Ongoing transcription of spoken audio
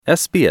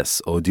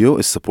SBS Audio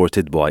is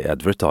supported by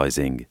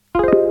advertising.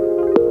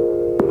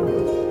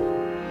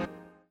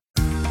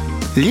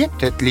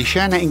 ليبتت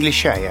لشانة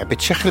إنجليشاية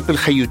بتشخل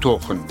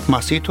بالخيوتوخن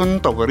ماسيتون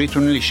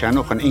طوريتون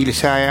لشانوخن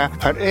إنجليساية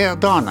هر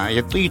دانا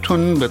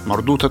يطيتون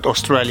بمردوطة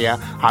أستراليا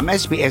عم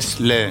SBS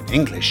Learn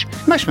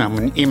English مش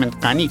من إيمن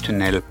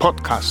قانيتون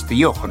البودكاست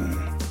يوخن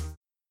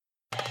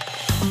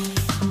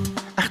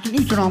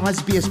أختنيتون عم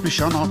SBS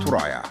بشانات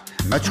ورايا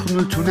ما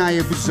تشخنوا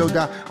التناية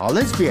بالزودة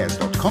على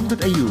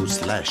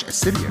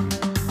sbs.com.au/Assyrian.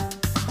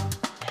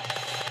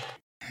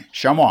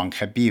 شموان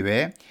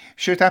خبيبة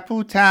شو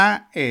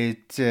تابوتا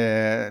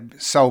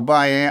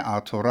صوباية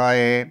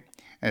أطوراية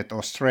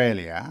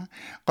أستراليا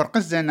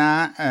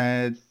قرقزنا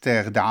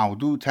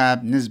تغدعودوتا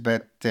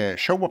بنسبة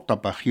شو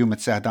طبخ يوم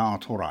تسهدا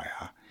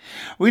أطورايا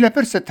وإلى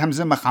برسة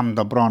همزمخ عم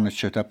دبران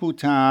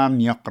الشتابوتا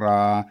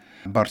ميقرا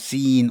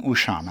برسين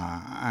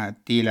وشانا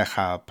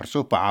تيلخا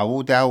برسوبة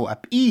عودة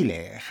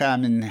وأبئيلة خا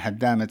من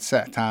هدامة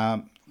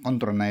ساعتا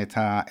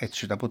قندرنيتا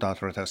اتشتابوتا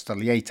تروتا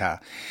استرليتا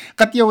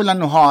قد يولا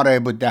نهار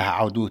بدها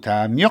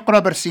عودوتا ميقرا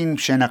برسين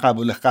بشينا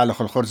قابل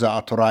خالخ الخرزة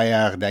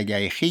أطرايا غدا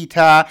جاي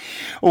خيتا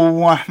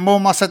ومو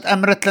مصد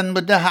أمرتلن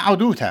بدها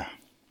عودوتا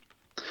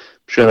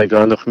بشينا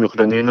قانخ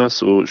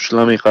ميقرانينوس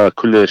وشلاميقا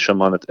كل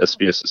شمانة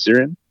SBS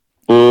Assyrian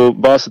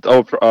وباسط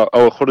أو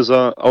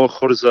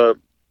خرزة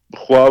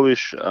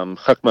بخواوش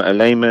خكمة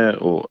أليمة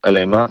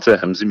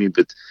وأليماتة همزمي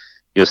بت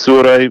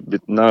يسوري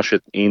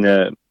بتناشط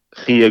إينا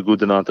خيه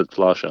جودنات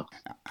الفلاشة.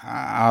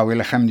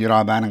 ولا خمدي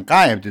رابان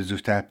قايب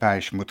دزوتا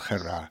بايش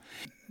متخرة.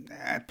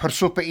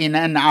 برسوبة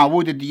إينا أن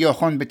عاود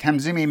ديوخون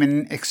بتهمزمي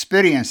من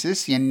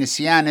experiences يعني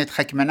نسيانة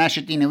خكمة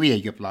ناشط إينا ويا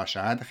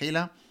جبلاشة هذا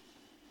خيلا؟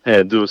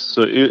 Yeah,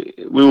 so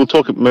we will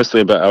talk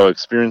mostly about our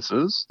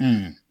experiences.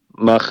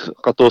 مخ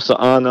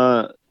قطوسة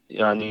أنا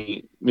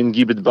يعني من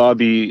جيبت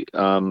بابي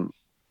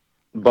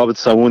بابت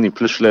ساوني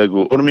بلشلاق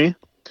وأرمي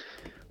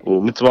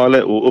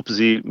ومتوالة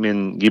وأبزي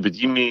من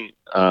جيبت يمي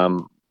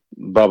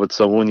بابا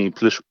تسووني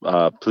بلش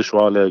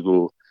والق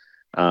و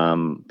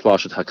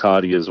بلاشة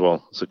هكاري as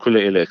well. So كل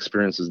إلى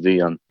experiences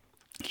ديان.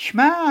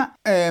 شما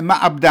ما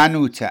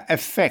أبدانوتا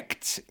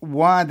effect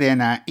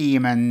وادنا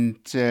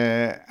إيمنت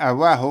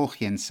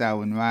أواهوخ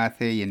ينساون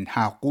واثي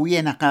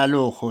ينحاقوين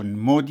قالوخن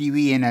مودي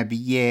وينا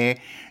بيه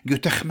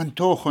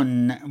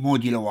يتخمنتوخن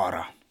مودي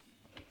لوارا.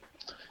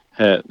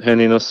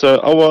 هني نص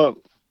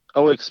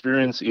أو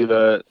experience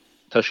إلى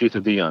تشيت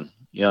ديان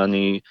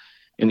يعني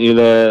in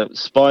إلى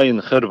spy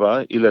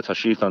خربة إلى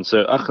تشيطان. So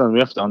أخلاً we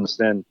have to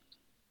understand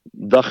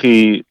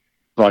داخي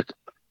like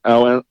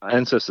our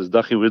ancestors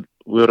داخي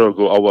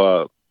ويروغو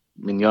أو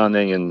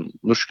منيانة and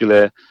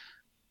مشكلة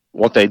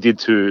what they did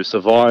to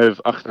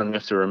survive. أخلاً we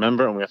have to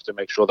remember and we have to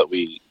make sure that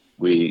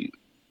we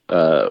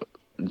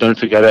don't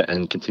forget it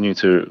and continue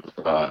to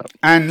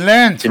and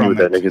learn from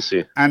that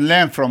legacy and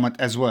learn from it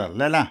as well.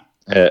 لا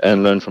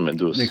and learn from it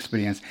دوس. The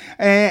experience.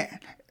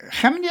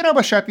 خمني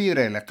ربا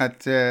شابيرة لقد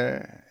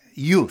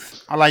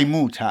يوث على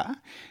يموتها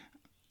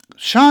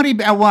شاري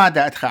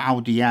بعوادة أدخل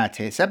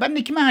عودياته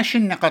سبنك ما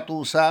شن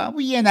قطوسة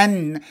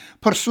وينن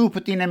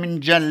برسوبتنا من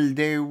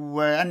جلده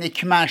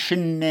وأنك ما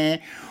شن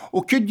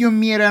وكد يوم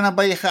ميرانا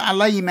بيخ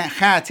علي ما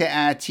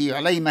خاتئاتي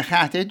علي ما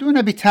خاتئ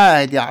دون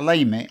بتادي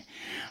علي ما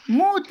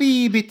موت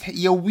بي بت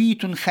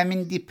يويتن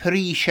خمندي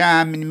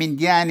بريشا من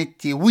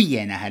ديانتي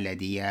وينا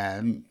هلدي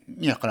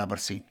يقرأ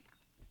برسين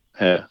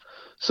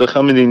So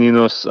خمندي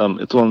نينوس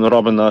إطلان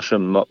رابا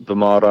ناشم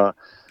بمارا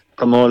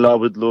كما لا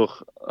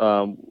بدلوخ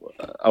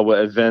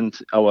أو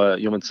event أو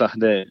يوم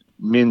تسحده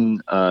من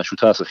شو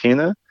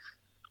تاسخينه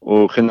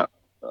وخنا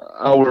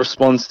our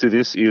response to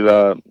this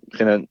إلى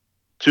خنا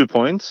 2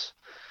 points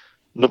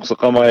نقص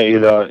قما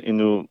إلى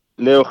إنه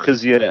لو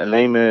خزية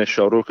ليمة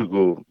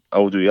شاروكو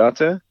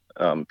أودياته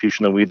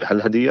بيش نويد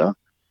هالهدية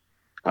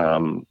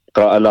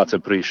قراءة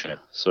بريشة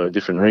so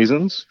different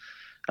reasons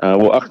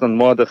وأخنا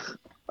مادخ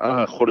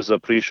خرزة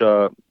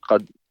بريشة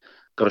قد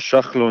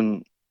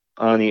قرشخلون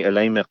أني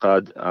أليمة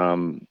قد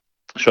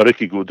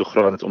شاركي جو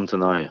دخرانة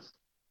أمتناية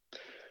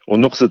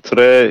ونقصد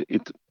ترى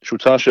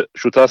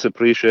شو تاس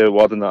بريشة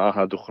وادنا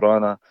آها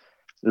دخرانة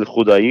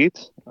الخدايت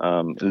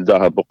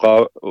الداها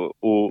بقار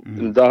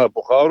والداها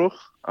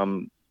بقاروخ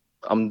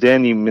أم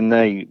داني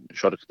مني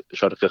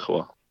شارك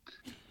إخوة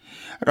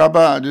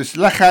رابا دوس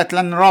لخت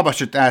لن رابا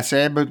شو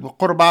تاسي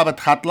بقربا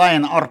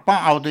بتخطلاين 4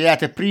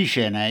 عوضيات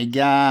بريشة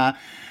إجا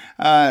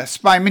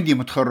سباي مندي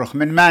متخرخ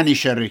من ماني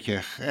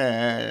شركخ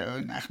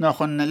احنا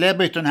خن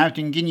لابيتون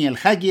هاوتن جيني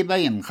الخاجبة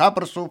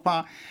ينخابر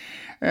صوبا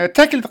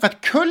تاكل قد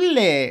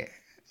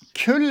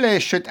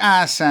كل شت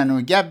آسان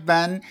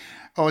وجبن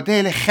او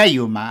ديل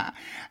خيوما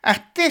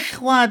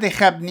اختخ واد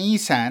خب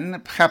نيسان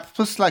بخب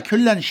فصلة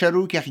كلن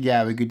شروكخ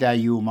جاوي قدا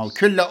يوما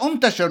وكل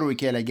امتا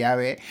شروكي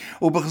لجاوي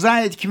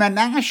وبغزايد كمان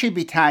نعشي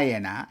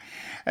بتاينا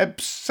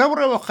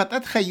بصورة وقت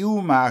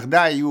أتخيوما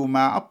أغدا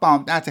يوما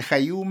أبام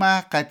أتخيوما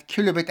قد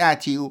كل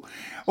بتأتيو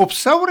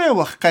وبصورة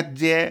وقت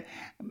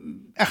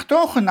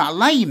أختوخن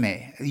عليمة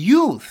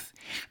يوث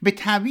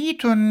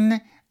بتهاويتن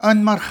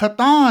ان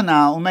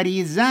مرخطانا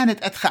ومريزانة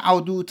ادخ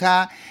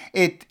عودوتا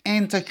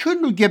انت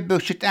كله جب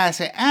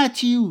وشتاسة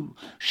اتي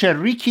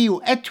وشركي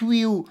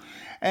واتوي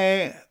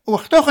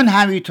واختوخن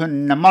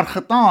هاويتون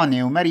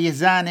مرخطاني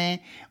ومريزانة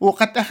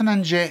وقد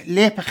اخننج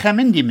ليب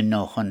خمندي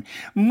منوخن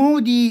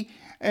مودي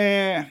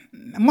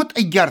مت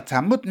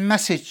اجرتها مت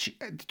مسج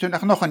تون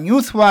اخنوخن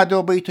يوث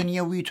وادو بيتون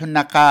يويتون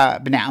نقا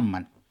بن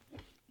عمان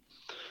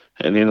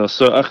يعني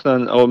so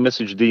اخنا our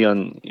message دي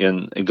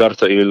ين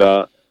اجرتا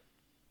الى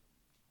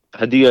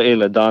هدية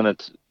إلى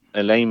دانت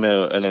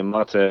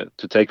Assyrian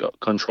to take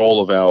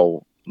control of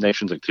our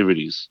nation's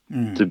activities,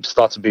 to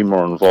start to be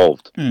more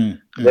involved.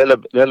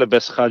 ليلة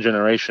بس خا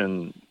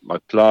generation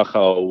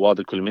مطلقة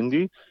وواد كل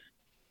مندي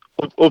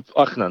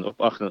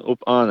up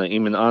أنا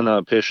إيمن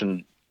أنا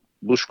patient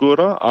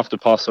بشكورة after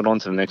pass it on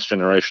to the next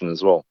generation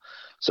as well.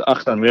 So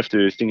we have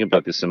to think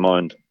about this in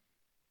mind.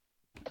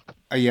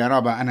 يا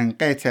رابع أنا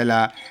نقيت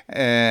ل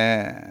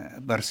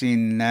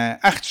برسين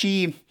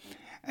أختي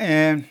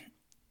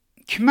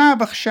كما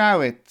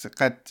بخشاوت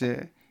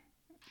قد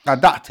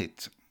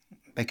قضعتت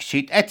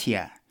بكشيت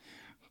أتيا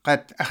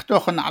قد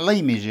أختوخن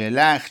عليمجة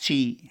لا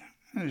أختي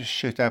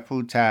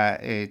شتابوتا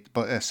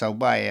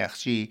صوبايا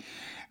أختي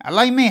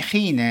عليمة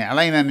خينة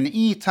عليمة من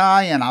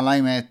إيتا ين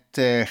عليمة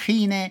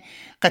خينة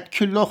قد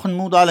كلوخن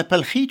موضالة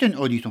بالخيتن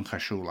أوديتن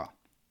خشولة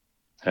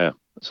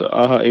so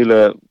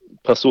إلى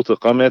بسوط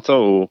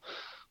قامته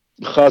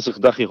وخازق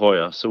داخي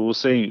هويا so we'll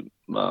see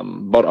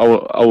bar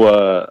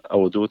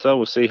our daughter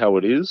we'll see how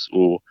it is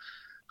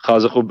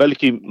خازق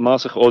وبلكي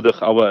ماسخ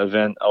أودخ our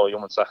event أو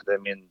يوم صحدة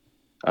من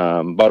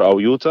bar أو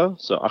يوتا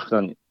so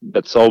أخنا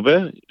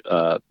بتصوبة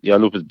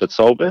يالوب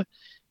بتصوبة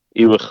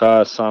إيوه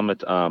خا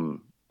سامت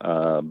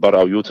bar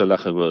أو يوتا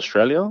لخ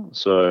Australia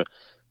so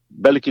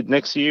بلكي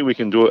next year we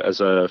can do it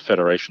as a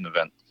federation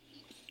event.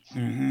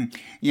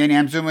 يعني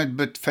همزومت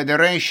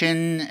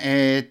بالفدريشن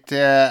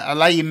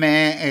عليمة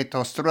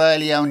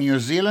أستراليا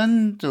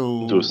ونيوزيلند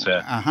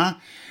دوسة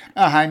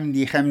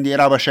همدي خمدي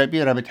رابا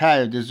شبيرة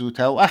بتهاي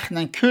دزوتا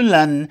وأخنا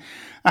كلن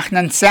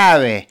أخنا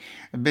نساوي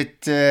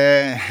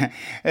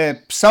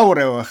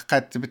بصورة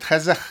وقد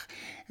بتخزخ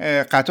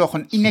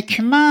قاتوخن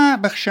إنك ما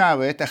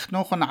بخشاوت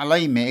أخنوخن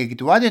عليمة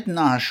إقدوادت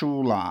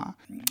ناشولا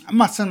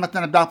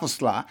مثلا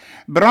دابصلا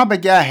برابا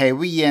جاهي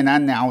ويا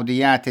نان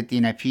عوديات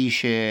تينا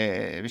فيش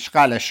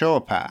بشقالة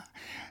شوبا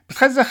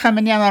بتخزخ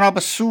من يانا رابا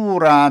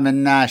الصورة من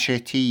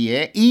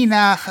ناشتية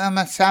إينا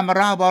خمسام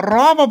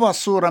رابا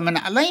بالصورة من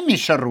عليمة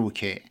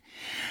شروكي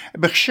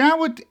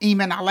بخشاوت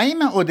إيمن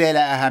عليمة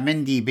أوديلا أها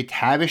مندي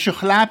بتهاوي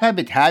شخلابها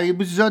بتهاوي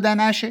بالزودة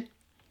ناشي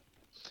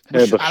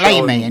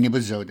عليمة يعني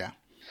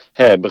بالزودة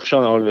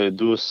بخشان أول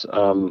دوس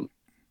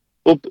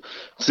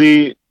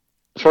see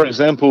for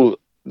example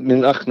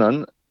من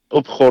أخنان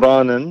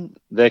خورانن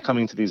they're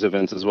coming to these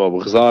events as well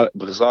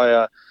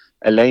بغزايا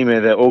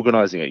Alema they're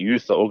organizing it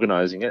youth are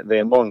organizing it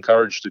they're more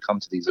encouraged to come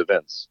to these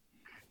events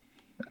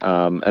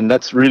and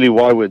that's really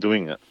why we're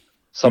doing it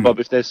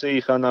سبب if they say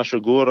خانا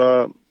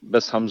شغورة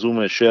بس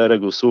همزومة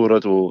شارق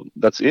وصورة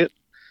that's it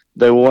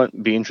they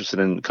won't be interested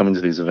in coming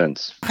to these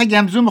events خي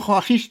همزومة خو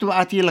أخيشتو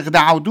آتي الغدا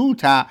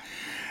عودوتا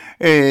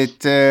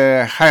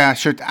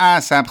شت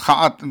آسب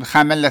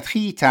خاملت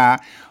خيتا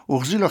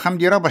وغزلو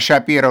خمدي ربا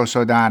شابيرا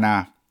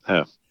وسودانا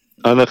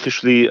أنا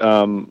خشلي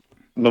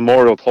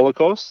Memorial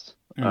Holocaust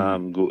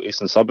جو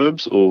Eastern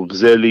Suburbs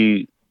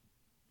وغزالي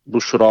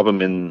بشرابة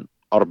من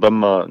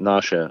أربما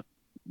ناشا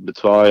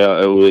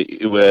بتوايا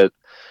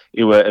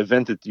إيوه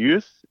evented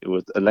youth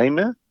with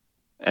Alema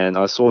and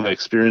I saw the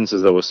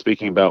experiences that were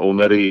speaking about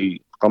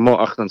already قمو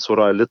أخنا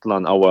سورة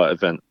لتلان أوا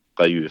event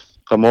youth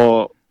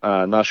قمو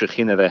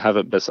ناشخين they have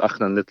it بس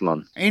أخنا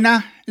لتلان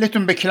إنا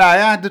لتن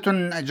بكلايات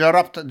دتن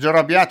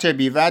جربياتي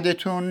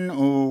بيفادتن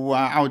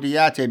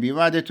وعودياتي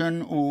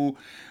بيفادتن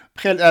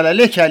بخيل على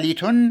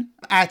ليتن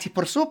آتي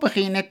برسوب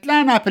خينة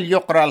لا نابل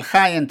يقرأ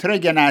الخاين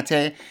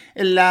ترجناته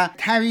إلا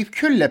تحاوي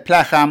كل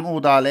بلاخام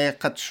أوضالي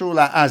قد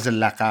شولا آزل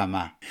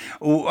لقامة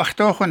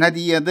وأختوخن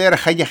هدي دير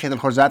خيخي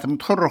الخوزات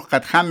متخرخ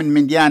قد خامن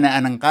من ديانة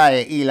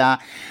أنقاية إلى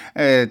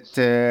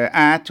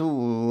آت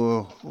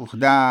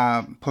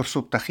وخدا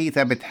برسوب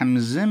تخيثة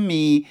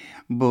بتحمزمي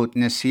بوت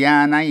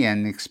نسيانا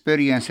يعني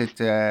experience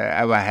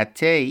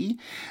أواهتي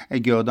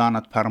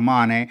جودانة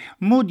برمانة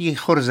مودي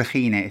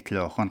خرزخينة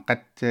إتلوخن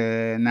قد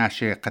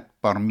ناشي قد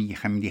برمي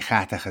خمدي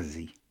خاتة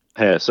خزي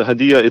so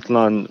هدية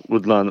إتلان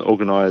ودلان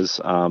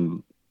organize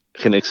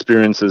خين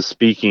experiences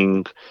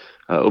speaking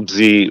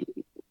أبزي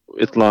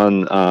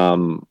إتلان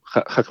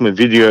خكمة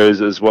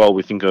videos as well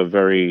we think are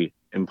very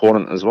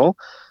important as well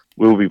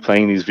we will be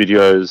playing these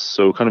videos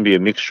so it'll kind of be a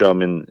mixture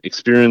in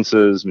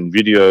experiences in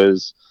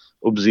videos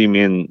أبزي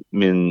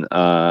من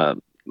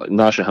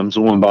ناشا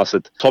همزوم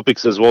باسط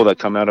topics as well that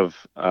come out of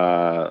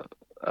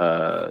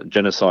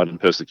genocide and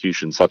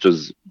persecution such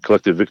as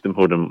collective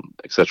victimhood and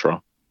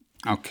etc.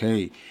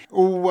 Okay.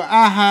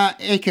 وآها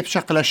إيك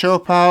بشكل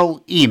شوبا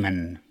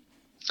وإيمن.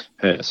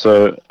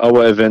 So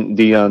our event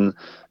ديان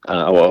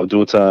our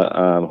daughter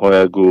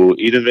هويا go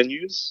Eden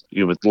venues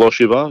يوم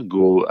تلوشيبا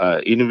go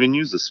Eden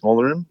venues the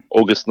smaller room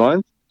August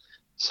 9th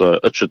so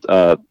أتشت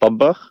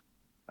طبخ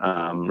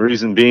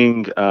Reason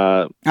being,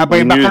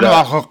 أبي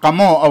بقنوا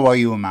قمو أو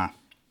يوما.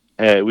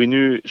 We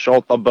knew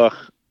Shal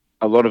Tabach,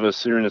 a lot of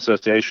Assyrian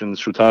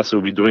associations, Shutasa,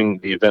 will be doing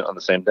the event on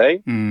the same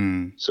day.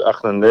 So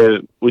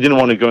we didn't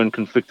want to go in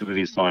conflict with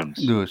these times.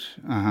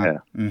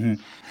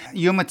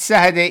 يوم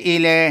التساهدة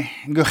إلى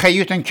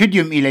جخيوتن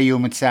كديم إلى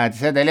يوم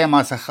التساهدة هذا ليه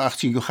ما سخ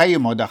أختي جخيو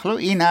ما دخلوا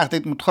إنا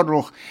أخذت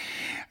متخرخ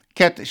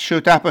كت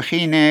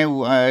شوتابخينة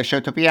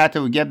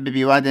وشوتابياته وجب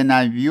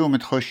بيوادنا بيوم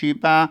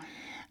تخشيبا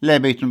لا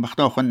بيتن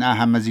بختوخن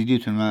أهم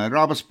مزيديتن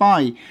رابس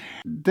باي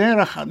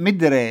ديرخ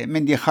مدري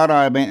من دي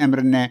خرا بين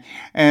أمرنا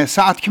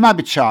ساعة كما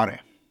بتشاره.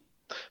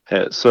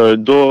 So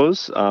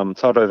doors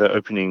ترى the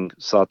opening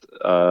ساعة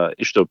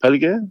إشتو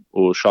بلغة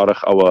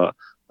وشارخ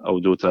أو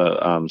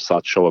دوتا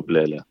ساعة شواب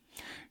ليلة.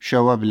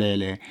 شواب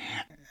ليلة.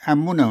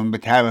 أمونهم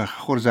بتهاوي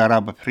خرزة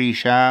رابا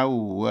بريشة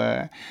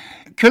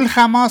وكل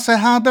خماسة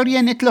هادر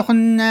يعني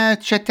تلخن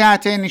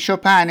تشتاتين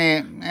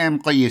شوبانة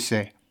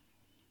مقيسة.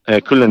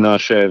 كل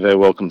الناس they're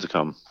welcome to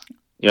come.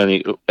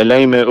 يعني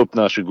إليمة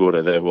أبنا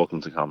شجورة they're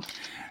welcome to come.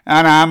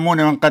 أنا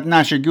أموني من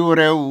قدنا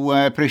شجورة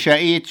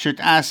وبريشايت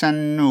شت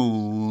آسن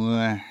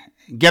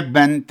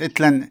وجبن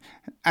تتلن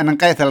أنا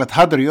نقيت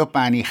تهضر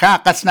يوباني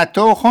خاقسنا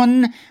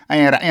توخن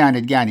أي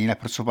رأيان تجاني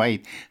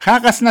لبرسوبايت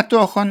خاقسنا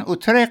توخن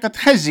وطريقة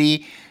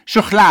خزي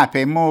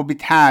شخلابة مو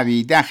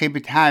بتهاوي داخل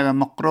بتهاوي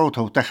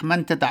مقروطة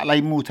وتخمنت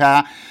على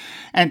موتها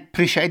أنت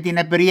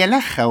بريشايدنا بريا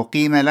لخة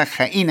وقيمة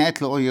لخة إنا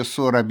أتلقوا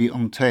الصورة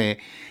بأمتي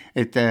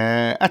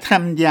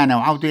أتخم ديانا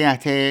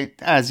وعودياتي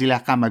تآزي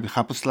لقامة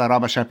بخابص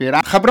لرابا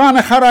شابيرا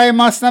خبرانا خراي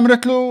ما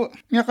استمرتلو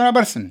يقرأ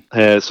برسن.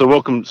 So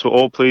welcome to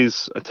all,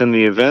 please attend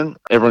the event.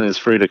 Everyone is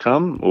free to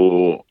come.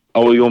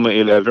 Our Yom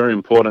is very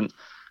important.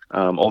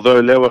 Although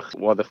Lewach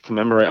will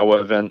commemorate our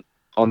event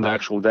on the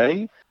actual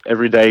day,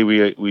 every day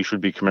we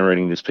should be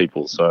commemorating these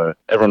people. So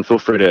everyone feel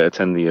free to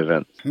attend the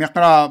event.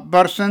 يقرأ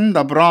برسن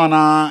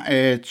دبرانا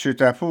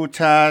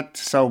تشتافوتات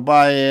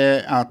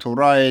صوباية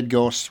أتورايد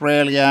جو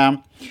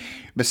أستراليا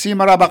بسي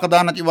مرا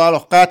بقدانة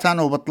إوالوخ قاتن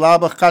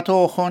وبطلابخ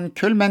قاتوخن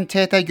كل من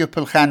تيتا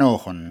يبل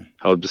خانوخن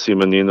هاو بسي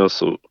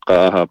منينوس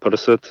قاها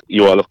برست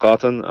إوالوخ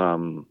قاتن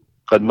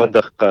قد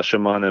مدخ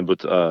قاشمانة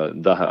بوت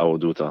داها أو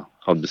دوتا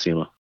هاو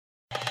بسيمة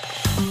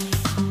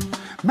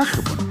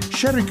مخبن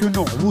شاركوا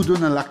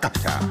عبودنا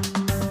لقبتا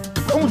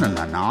تابعونا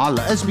لنا على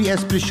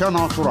SBS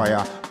بلشانا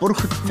طرايا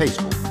برخة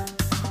فيسبوك.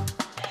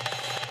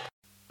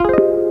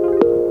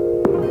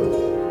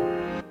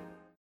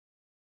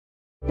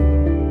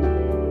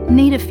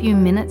 Need a few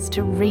minutes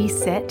to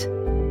reset?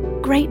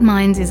 Great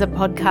Minds is a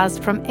podcast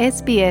from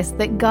SBS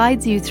that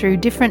guides you through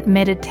different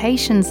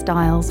meditation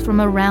styles from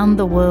around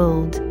the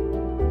world.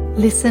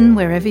 Listen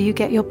wherever you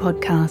get your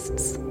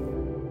podcasts.